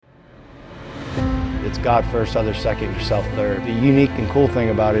It's God first, others second, yourself third. The unique and cool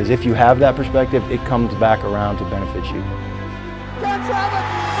thing about it is if you have that perspective, it comes back around to benefit you. That's Allen!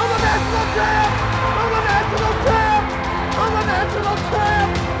 I'm the national champ! I'm the national champ! I'm the national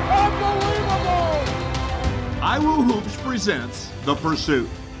champ! Unbelievable! iWoo Hoops presents The Pursuit.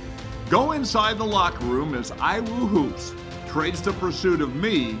 Go inside the locker room as iWoo Hoops trades the pursuit of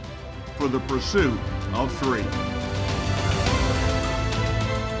me for the pursuit of three.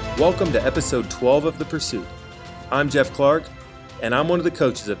 Welcome to episode 12 of The Pursuit. I'm Jeff Clark, and I'm one of the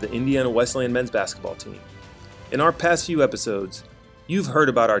coaches of the Indiana Wesleyan men's basketball team. In our past few episodes, you've heard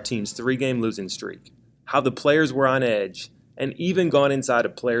about our team's 3-game losing streak, how the players were on edge, and even gone inside a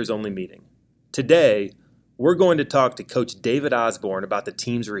players-only meeting. Today, we're going to talk to Coach David Osborne about the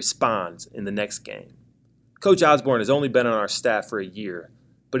team's response in the next game. Coach Osborne has only been on our staff for a year,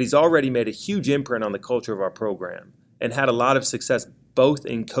 but he's already made a huge imprint on the culture of our program and had a lot of success both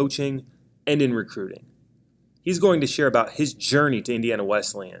in coaching and in recruiting. He's going to share about his journey to Indiana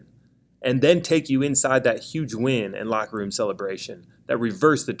Wesleyan and then take you inside that huge win and locker room celebration that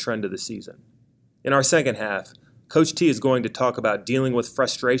reversed the trend of the season. In our second half, Coach T is going to talk about dealing with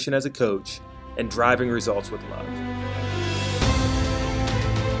frustration as a coach and driving results with love.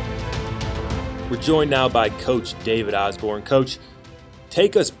 We're joined now by Coach David Osborne. Coach,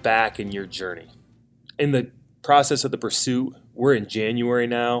 take us back in your journey. In the process of the pursuit, we're in January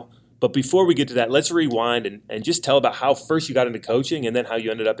now, but before we get to that, let's rewind and just tell about how first you got into coaching and then how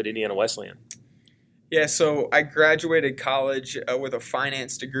you ended up at Indiana Wesleyan. Yeah, so I graduated college with a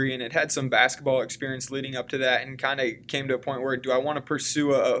finance degree, and it had some basketball experience leading up to that, and kind of came to a point where, do I want to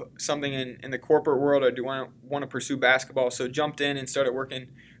pursue something in the corporate world, or do I want to pursue basketball? So jumped in and started working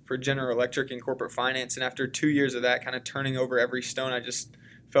for General Electric in corporate finance, and after 2 years of that, kind of turning over every stone, I just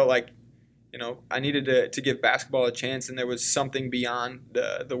felt like, I needed to give basketball a chance, and there was something beyond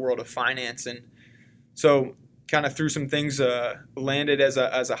the world of finance. And so kind of through some things, landed as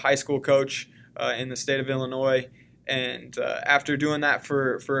a high school coach in the state of Illinois. And after doing that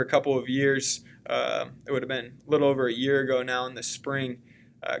for a couple of years, it would have been a little over a year ago now in the spring,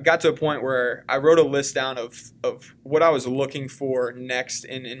 got to a point where I wrote a list down of what I was looking for next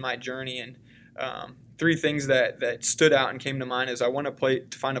in my journey. And three things that stood out and came to mind is I wanted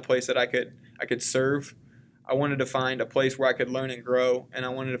to find a place that I could serve. I wanted to find a place where I could learn and grow, and I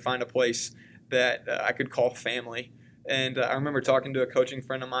wanted to find a place that I could call family. And I remember talking to a coaching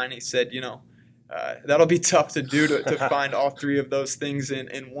friend of mine. He said, that'll be tough to do to find all three of those things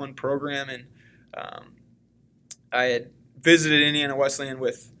in one program. And I had visited Indiana Wesleyan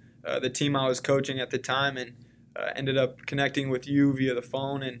with the team I was coaching at the time, and ended up connecting with you via the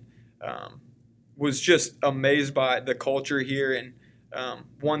phone, and was just amazed by the culture here. And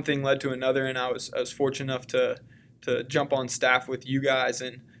one thing led to another, and I was fortunate enough to jump on staff with you guys.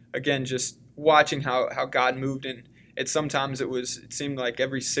 And again, just watching how God moved, and it seemed like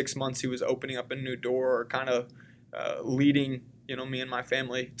every 6 months he was opening up a new door, or kind of leading me and my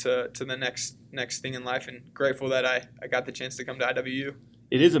family to the next thing in life, and grateful that I got the chance to come to IWU.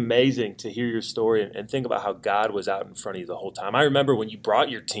 It is amazing to hear your story and think about how God was out in front of you the whole time. I remember when you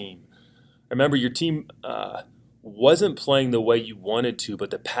brought your team. I remember your team wasn't playing the way you wanted to, but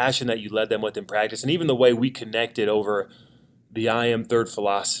the passion that you led them with in practice, and even the way we connected over the I Am Third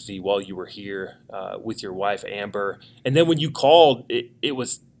philosophy while you were here with your wife, Amber. And then when you called, it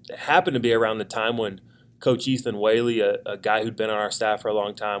happened to be around the time when Coach Ethan Whaley, a guy who'd been on our staff for a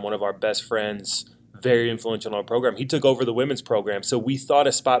long time, one of our best friends, very influential in our program, he took over the women's program. So we thought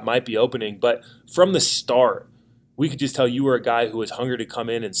a spot might be opening, but from the start, we could just tell you were a guy who was hungry to come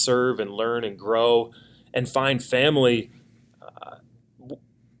in and serve and learn and grow and find family.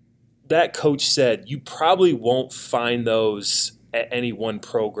 That coach said, you probably won't find those at any one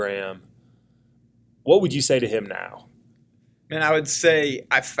program. What would you say to him now? Man, I would say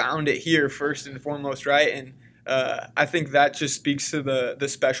I found it here first and foremost, right? And I think that just speaks to the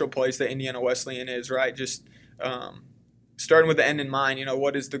special place that Indiana Wesleyan is, right? Just starting with the end in mind,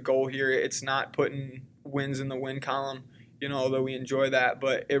 what is the goal here? It's not putting wins in the win column, although we enjoy that,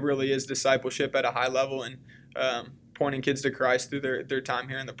 but it really is discipleship at a high level, and pointing kids to Christ through their time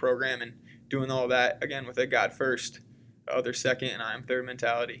here in the program, and doing all that, again, with a God first, other second, and I am third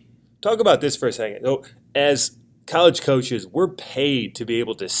mentality. Talk about this for a second. So, as college coaches, we're paid to be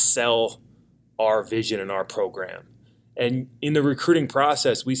able to sell our vision and our program. And in the recruiting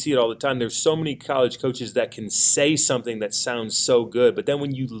process, we see it all the time. There's so many college coaches that can say something that sounds so good, but then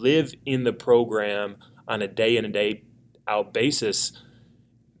when you live in the program on a day in and day out basis,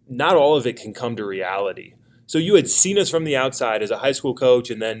 not all of it can come to reality. So you had seen us from the outside as a high school coach,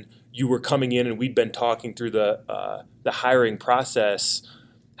 and then you were coming in and we'd been talking through the hiring process.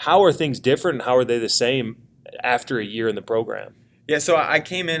 How are things different and how are they the same after a year in the program? Yeah, so I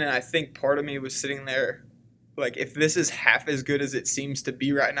came in and I think part of me was sitting there like, if this is half as good as it seems to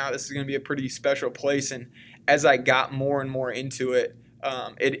be right now, this is going to be a pretty special place. And as I got more and more into it,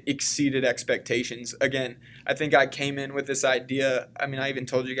 it exceeded expectations. Again, I think I came in with this idea. I mean, I even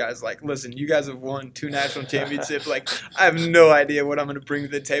told you guys, like, listen, you guys have won 2 national championships. Like, I have no idea what I'm going to bring to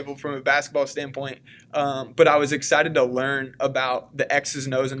the table from a basketball standpoint. But I was excited to learn about the X's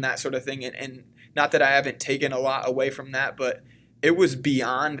and O's and that sort of thing. And not that I haven't taken a lot away from that, but it was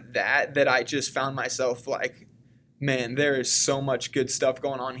beyond that I just found myself like, man, there is so much good stuff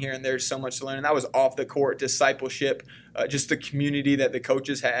going on here, and there's so much to learn. And that was off the court, discipleship, just the community that the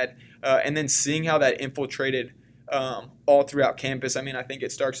coaches had, and then seeing how that infiltrated all throughout campus. I mean, I think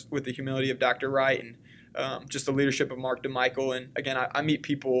it starts with the humility of Dr. Wright and just the leadership of Mark DeMichael. And again, I meet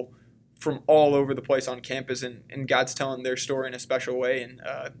people from all over the place on campus, and God's telling their story in a special way, and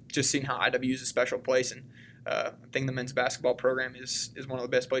just seeing how IW is a special place. And I think the men's basketball program is one of the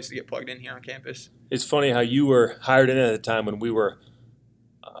best places to get plugged in here on campus. It's funny how you were hired in at a time when we were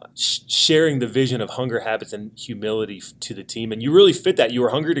sharing the vision of hunger, habits, and humility to the team. And you really fit that. You were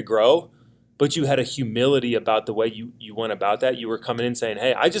hungry to grow, but you had a humility about the way you went about that. You were coming in saying,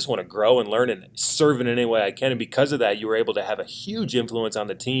 hey, I just want to grow and learn and serve in any way I can. And because of that, you were able to have a huge influence on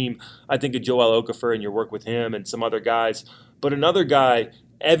the team. I think of Joel Okafor and your work with him and some other guys. But another guy,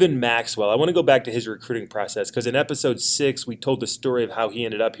 Evan Maxwell, I want to go back to his recruiting process because in episode 6, we told the story of how he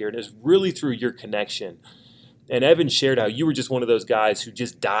ended up here. And it's really through your connection. And Evan shared how you were just one of those guys who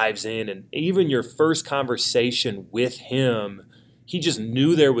just dives in. And even your first conversation with him, he just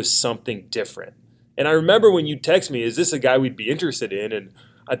knew there was something different. And I remember when you text me, is this a guy we'd be interested in? And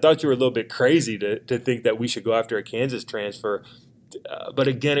I thought you were a little bit crazy to think that we should go after a Kansas transfer. But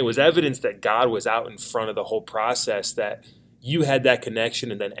again, it was evidence that God was out in front of the whole process, that you had that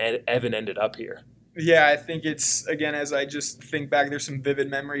connection, and then Evan ended up here. Yeah, I think it's, again, as I just think back, there's some vivid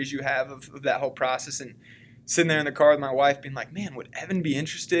memories you have of that whole process, and sitting there in the car with my wife being like, man, would Evan be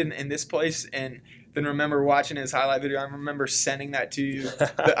interested in this place? And then remember watching his highlight video. I remember sending that to you.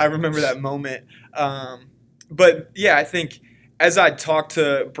 I remember that moment. But, yeah, I think as I talked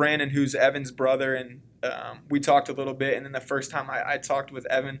to Brandon, who's Evan's brother, and we talked a little bit, and then the first time I talked with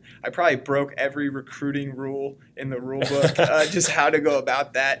Evan, I probably broke every recruiting rule in the rule book, just how to go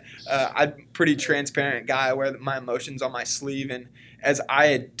about that. I'm a pretty transparent guy. I wear my emotions on my sleeve, and as I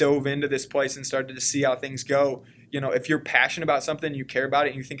had dove into this place and started to see how things go, you know, if you're passionate about something, you care about it,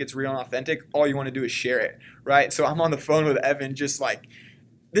 and you think it's real and authentic, all you want to do is share it, right? So I'm on the phone with Evan just like,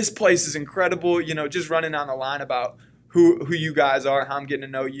 this place is incredible, you know, just running down the line about who you guys are, how I'm getting to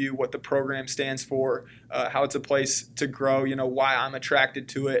know you, what the program stands for, how it's a place to grow, you know, why I'm attracted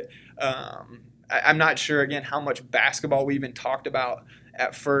to it. I'm not sure, again, how much basketball we even talked about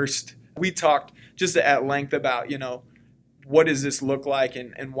at first. We talked just at length about, you know, what does this look like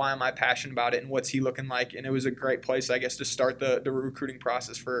and why am I passionate about it and what's he looking like. And it was a great place, I guess, to start the recruiting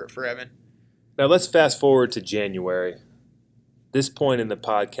process for Evan. Now let's fast forward to January. This point in the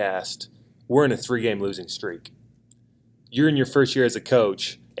podcast, we're in a 3-game losing streak. You're in your first year as a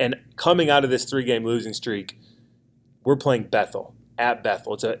coach, and coming out of this 3-game losing streak, we're playing Bethel, at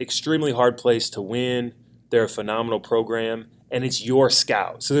Bethel. It's an extremely hard place to win. They're a phenomenal program, and it's your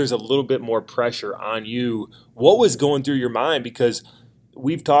scout. So there's a little bit more pressure on you. What was going through your mind? Because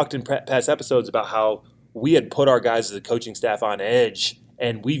we've talked in past episodes about how we had put our guys as a coaching staff on edge,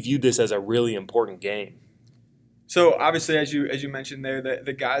 and we viewed this as a really important game. So obviously, as you mentioned there,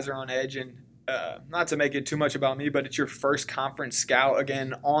 the guys are on edge, and not to make it too much about me, but it's your first conference scout,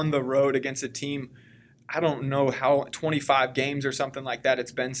 again, on the road against a team, I don't know how, 25 games or something like that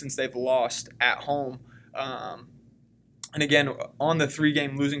it's been since they've lost at home. And again, on the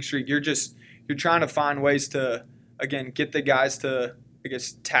 3-game losing streak, you're trying to find ways to, again, get the guys to, I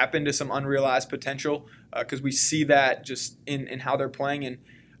guess, tap into some unrealized potential, because we see that just in how they're playing. And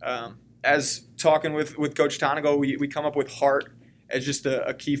as talking with Coach Tonigo, we come up with heart as just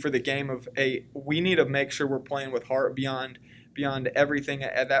a key for the game of, we need to make sure we're playing with heart beyond everything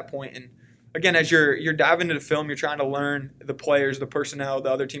at that point. And again, as you're diving into the film, you're trying to learn the players, the personnel, the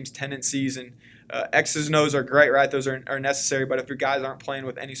other team's tendencies, and X's and O's are great, right? Those are necessary. But if your guys aren't playing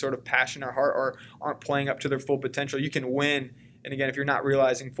with any sort of passion or heart, or aren't playing up to their full potential, you can win. And again, if you're not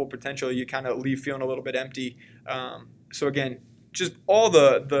realizing full potential, you kind of leave feeling a little bit empty. So again, just all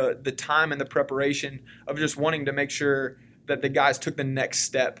the time and the preparation of just wanting to make sure that the guys took the next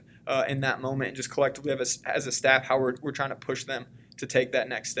step in that moment, and just collectively as a staff, how we're trying to push them to take that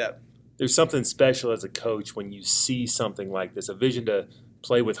next step. There's something special as a coach when you see something like this, a vision to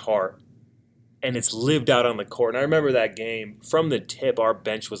play with heart. and it's lived out on the court. And I remember that game from the tip. Our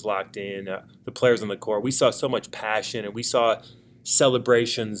bench was locked in. The players on the court. We saw so much passion, and we saw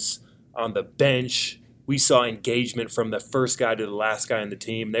celebrations on the bench. We saw engagement from the first guy to the last guy on the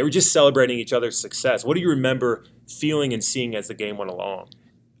team. They were just celebrating each other's success. What do you remember feeling and seeing as the game went along?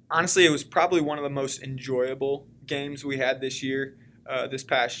 Honestly, it was probably one of the most enjoyable games we had this year, this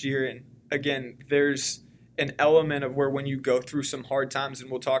past year. And again, there's an element of where when you go through some hard times, and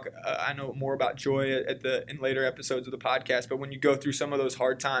we'll talk, I know more about joy in later episodes of the podcast, but when you go through some of those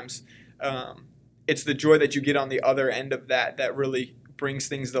hard times, it's the joy that you get on the other end of that really brings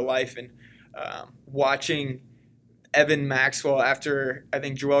things to life. And watching Evan Maxwell after I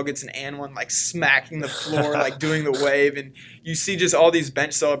think Joel gets an and one, like smacking the floor, like doing the wave, and you see just all these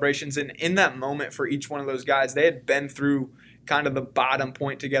bench celebrations. And in that moment for each one of those guys, they had been through kind of the bottom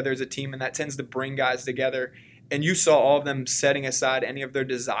point together as a team, and that tends to bring guys together. And you saw all of them setting aside any of their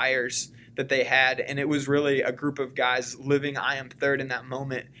desires that they had, and it was really a group of guys living I Am Third in that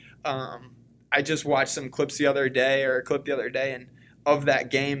moment. I just watched some clips the other day, and of that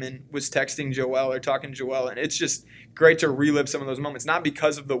game, and was texting Joel or talking to Joel, and it's just great to relive some of those moments, not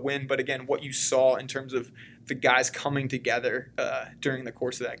because of the win, but again, what you saw in terms of the guys coming together during the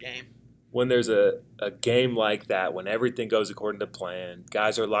course of that game. When there's a game like that, when everything goes according to plan,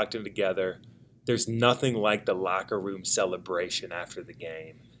 guys are locked in together, there's nothing like the locker room celebration after the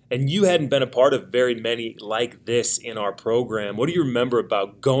game. And you hadn't been a part of very many like this in our program. What do you remember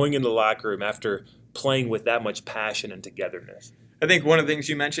about going in the locker room after playing with that much passion and togetherness? I think one of the things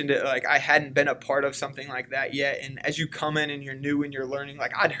you mentioned, like I hadn't been a part of something like that yet. And as you come in and you're new and you're learning,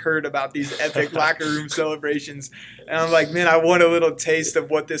 like I'd heard about these epic locker room celebrations. And I'm like, man, I want a little taste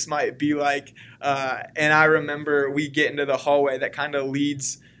of what this might be like. And I remember we get into the hallway that kind of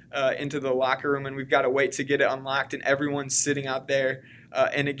leads into the locker room, and we've got to wait to get it unlocked, and everyone's sitting out there.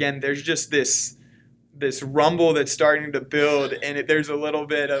 And again, there's just this rumble that's starting to build, and there's a little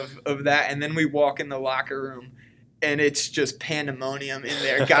bit of that. And then we walk in the locker room, and it's just pandemonium in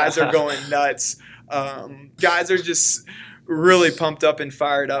there. Guys are going nuts. Guys are just really pumped up and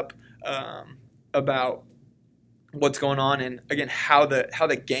fired up about what's going on, and again how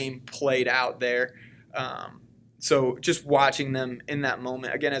the game played out there. So just watching them in that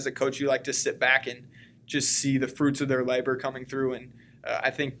moment. Again, as a coach, you like to sit back and just see the fruits of their labor coming through. And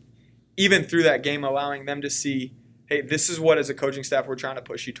I think even through that game, allowing them to see, hey, this is what as a coaching staff we're trying to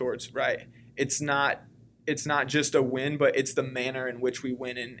push you towards, right? It's not just a win, but it's the manner in which we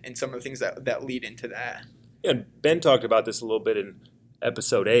win and some of the things that lead into that. Yeah, and Ben talked about this a little bit in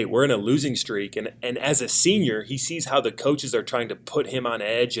episode 8. We're in a losing streak, and as a senior, he sees how the coaches are trying to put him on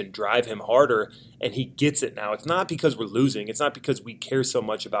edge and drive him harder, and he gets it now. It's not because we're losing. It's not because we care so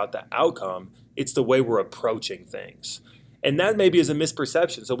much about the outcome. It's the way we're approaching things. And that maybe is a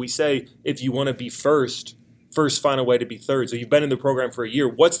misperception. So we say if you want to be first find a way to be third. So you've been in the program for a year.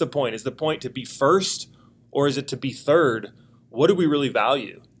 What's the point? Is the point to be first, or is it to be third? What do we really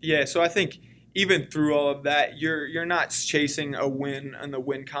value? Yeah, so I think even through all of that, you're not chasing a win in the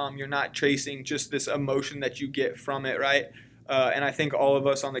win column. You're not chasing just this emotion that you get from it, right? And I think all of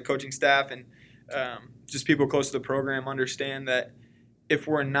us on the coaching staff and just people close to the program understand that if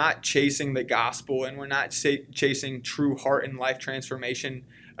we're not chasing the gospel and we're not chasing true heart and life transformation,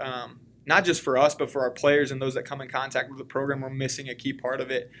 not just for us, but for our players and those that come in contact with the program, we're missing a key part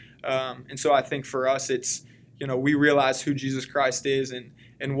of it. And so I think for us, it's, we realize who Jesus Christ is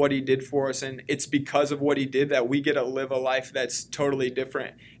and what he did for us. And it's because of what he did that we get to live a life that's totally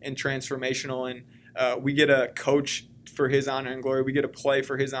different and transformational. And we get to coach for his honor and glory. We get to play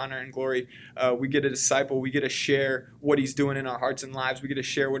for his honor and glory. We get to disciple. We get to share what he's doing in our hearts and lives. We get to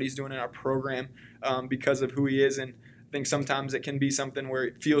share what he's doing in our program because of who he is. And I think sometimes it can be something where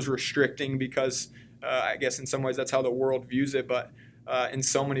it feels restricting because I guess in some ways that's how the world views it. But in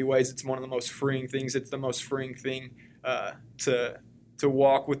so many ways, it's one of the most freeing things. It's the most freeing thing to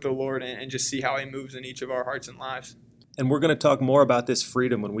walk with the Lord and just see how he moves in each of our hearts and lives. And we're going to talk more about this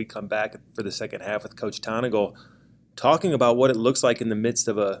freedom when we come back for the second half with Coach Tonagel, talking about what it looks like in the midst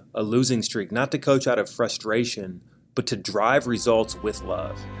of a losing streak, not to coach out of frustration, but to drive results with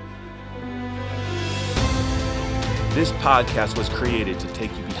love. This podcast was created to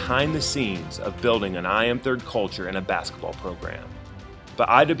take you behind the scenes of building an I Am Third culture in a basketball program. But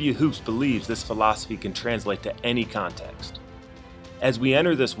IW Hoops believes this philosophy can translate to any context. As we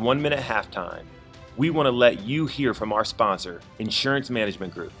enter this 1-minute halftime, we want to let you hear from our sponsor, Insurance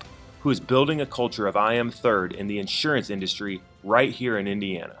Management Group, who is building a culture of I Am Third in the insurance industry right here in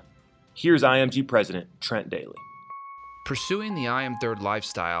Indiana. Here's IMG President Trent Daly. Pursuing the I Am Third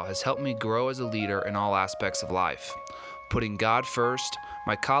lifestyle has helped me grow as a leader in all aspects of life. Putting God first,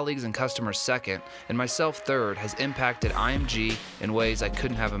 my colleagues and customers second, and myself third has impacted IMG in ways I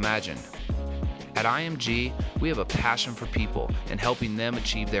couldn't have imagined. At IMG, we have a passion for people and helping them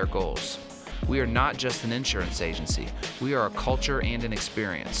achieve their goals. We are not just an insurance agency, we are a culture and an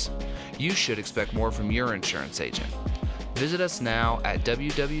experience. You should expect more from your insurance agent. Visit us now at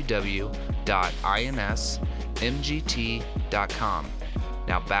www.insmgt.com.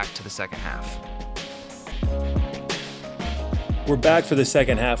 Now back to the second half. We're back for the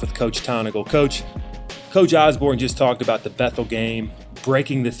second half with Coach Tonagel. Coach Osborne just talked about the Bethel game,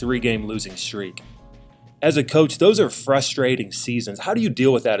 breaking the 3-game losing streak. As a coach, those are frustrating seasons. How do you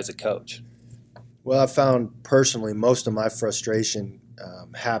deal with that as a coach? Well, I found personally most of my frustration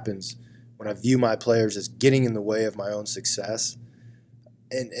happens when I view my players as getting in the way of my own success.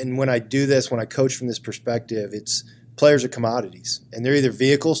 And when I do this, when I coach from this perspective, it's players are commodities. And they're either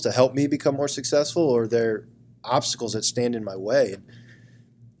vehicles to help me become more successful or they're obstacles that stand in my way. And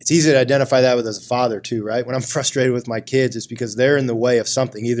it's easy to identify that with as a father too, right? When I'm frustrated with my kids, it's because they're in the way of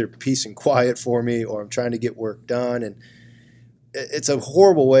something, either peace and quiet for me or I'm trying to get work done. And it's a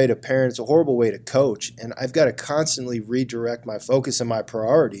horrible way to parent. It's a horrible way to coach. And I've got to constantly redirect my focus and my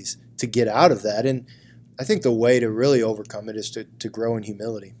priorities to get out of that. And I think the way to really overcome it is to grow in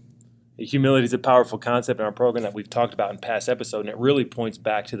humility. Humility is a powerful concept in our program that we've talked about in past episodes, and it really points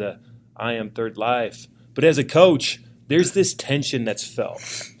back to the I am third life. But as a coach, there's this tension that's felt.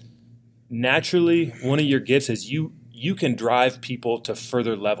 Naturally, one of your gifts is you can drive people to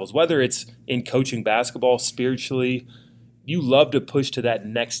further levels, whether it's in coaching basketball, spiritually. You love to push to that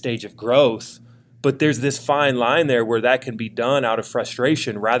next stage of growth, but there's this fine line there where that can be done out of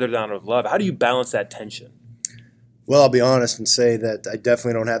frustration rather than out of love. How do you balance that tension? Well, I'll be honest and say that I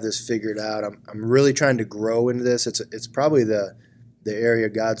definitely don't have this figured out. I'm really trying to grow into this. It's probably the area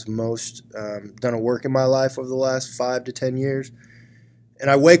God's most done a work in my life over the last 5 to 10 years. And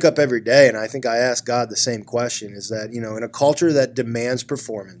I wake up every day and I think I ask God the same question, is that, in a culture that demands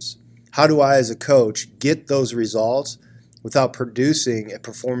performance, how do I as a coach get those results without producing a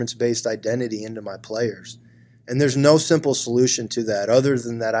performance-based identity into my players? And there's no simple solution to that other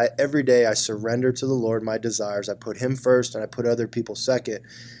than that every day I surrender to the Lord my desires. I put Him first and I put other people second.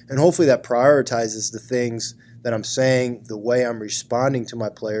 And hopefully that prioritizes the things that I'm saying, the way I'm responding to my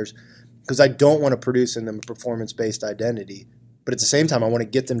players, because I don't want to produce in them a performance-based identity. But at the same time, I want to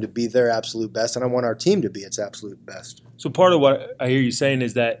get them to be their absolute best, and I want our team to be its absolute best. So part of what I hear you saying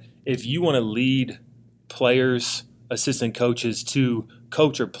is that if you want to lead players, assistant coaches to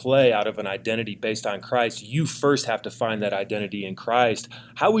coach or play out of an identity based on Christ, you first have to find that identity in Christ.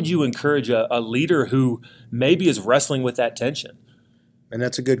 How would you encourage a leader who maybe is wrestling with that tension? And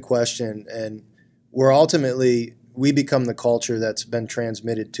that's a good question. And we become the culture that's been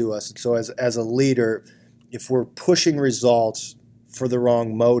transmitted to us. And so as a leader, if we're pushing results for the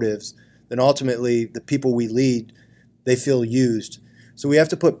wrong motives, then ultimately the people we lead, they feel used. So we have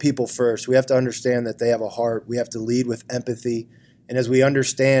to put people first. We have to understand that they have a heart. We have to lead with empathy. And as we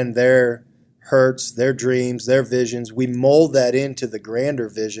understand their hurts, their dreams, their visions, we mold that into the grander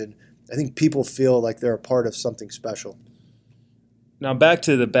vision. I think people feel like they're a part of something special. Now back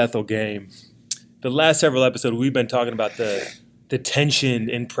to the Bethel game. The last several episodes, we've been talking about the tension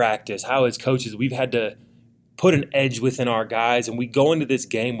in practice, how as coaches we've had to put an edge within our guys, and we go into this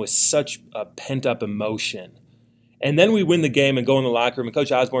game with such a pent-up emotion. And then we win the game and go in the locker room, and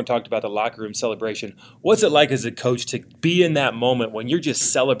Coach Osborne talked about the locker room celebration. What's it like as a coach to be in that moment when you're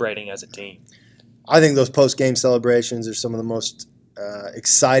just celebrating as a team? I think those post-game celebrations are some of the most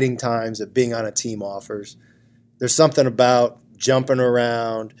exciting times that being on a team offers. There's something about jumping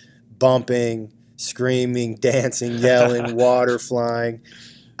around, bumping, screaming, dancing, yelling, water flying.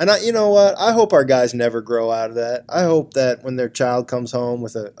 And you know what? I hope our guys never grow out of that. I hope that when their child comes home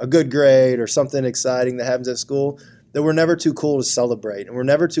with a good grade or something exciting that happens at school, that we're never too cool to celebrate and we're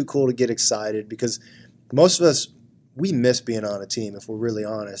never too cool to get excited, because most of us, we miss being on a team if we're really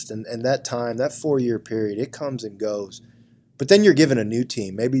honest. And that time, that 4-year period, it comes and goes. But then you're given a new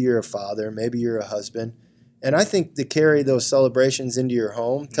team. Maybe you're a father. Maybe you're a husband. And I think to carry those celebrations into your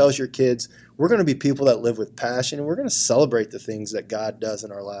home tells your kids, we're going to be people that live with passion, and we're going to celebrate the things that God does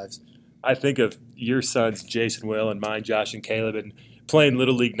in our lives. I think of your sons, Jason, Will, and mine, Josh and Caleb, and playing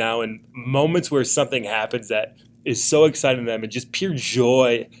Little League now, and moments where something happens that is so exciting to them, and just pure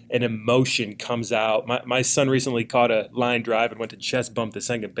joy and emotion comes out. My son recently caught a line drive and went to chest bump the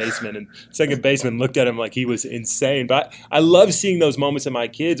second baseman, and second baseman looked at him like he was insane. But I love seeing those moments in my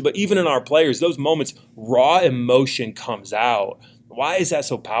kids, but even in our players, those moments, raw emotion comes out. Why is that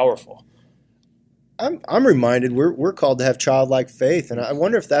so powerful? I'm reminded we're called to have childlike faith, and I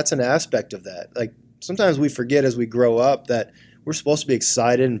wonder if that's an aspect of that. Like, sometimes we forget as we grow up that we're supposed to be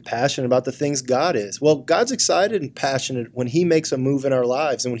excited and passionate about the things God is. Well, God's excited and passionate when he makes a move in our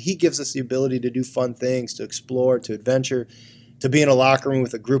lives and when he gives us the ability to do fun things, to explore, to adventure, to be in a locker room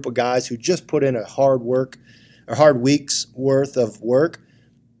with a group of guys who just put in a hard week's worth of work.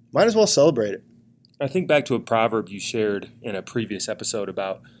 Might as well celebrate it. I think back to a proverb you shared in a previous episode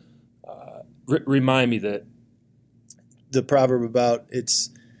about, remind me that. The proverb about it's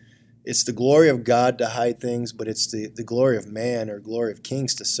the glory of God to hide things, but it's the glory of man or glory of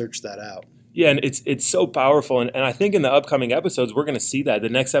kings to search that out. Yeah, and it's so powerful. And I think in the upcoming episodes, we're going to see that. The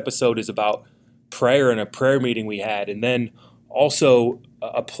next episode is about prayer and a prayer meeting we had. And then also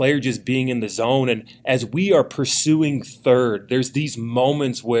a player just being in the zone. And as we are pursuing third, there's these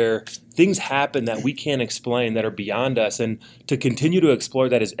moments where things happen that we can't explain that are beyond us. And to continue to explore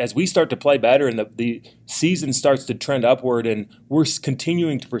that as we start to play better and the season starts to trend upward and we're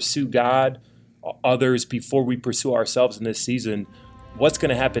continuing to pursue God, others before we pursue ourselves in this season, what's going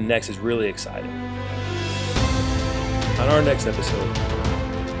to happen next is really exciting. On our next episode,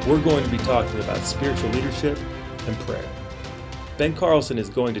 we're going to be talking about spiritual leadership and prayer. Ben Carlson is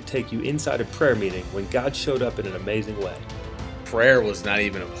going to take you inside a prayer meeting when God showed up in an amazing way. Prayer was not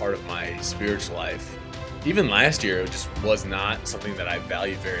even a part of my spiritual life. Even last year, it just was not something that I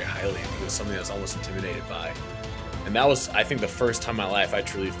valued very highly. It was something I was almost intimidated by. And that was, I think, the first time in my life I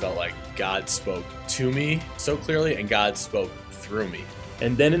truly felt like God spoke to me so clearly and God spoke through me.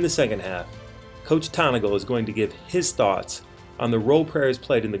 And then in the second half, Coach Tonigal is going to give his thoughts on the role prayer has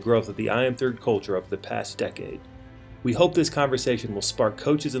played in the growth of the I Am Third culture over the past decade. We hope this conversation will spark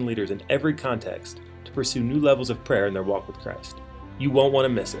coaches and leaders in every context to pursue new levels of prayer in their walk with Christ. You won't want to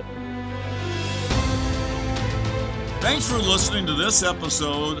miss it. Thanks for listening to this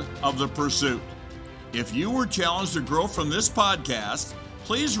episode of The Pursuit. If you were challenged to grow from this podcast,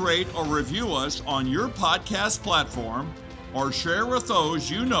 please rate or review us on your podcast platform or share with those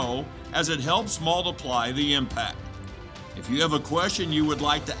you know as it helps multiply the impact. If you have a question you would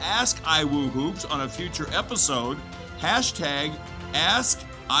like to ask iWooHoops on a future episode, hashtag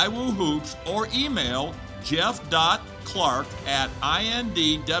AskIWooHoops or email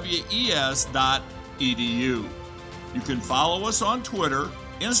jeff.clark@indwes.edu. You can follow us on Twitter,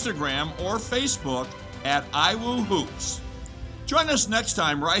 Instagram, or Facebook at iWooHoops. Join us next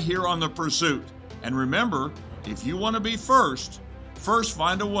time right here on The Pursuit. And remember, if you want to be first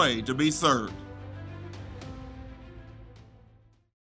find a way to be third.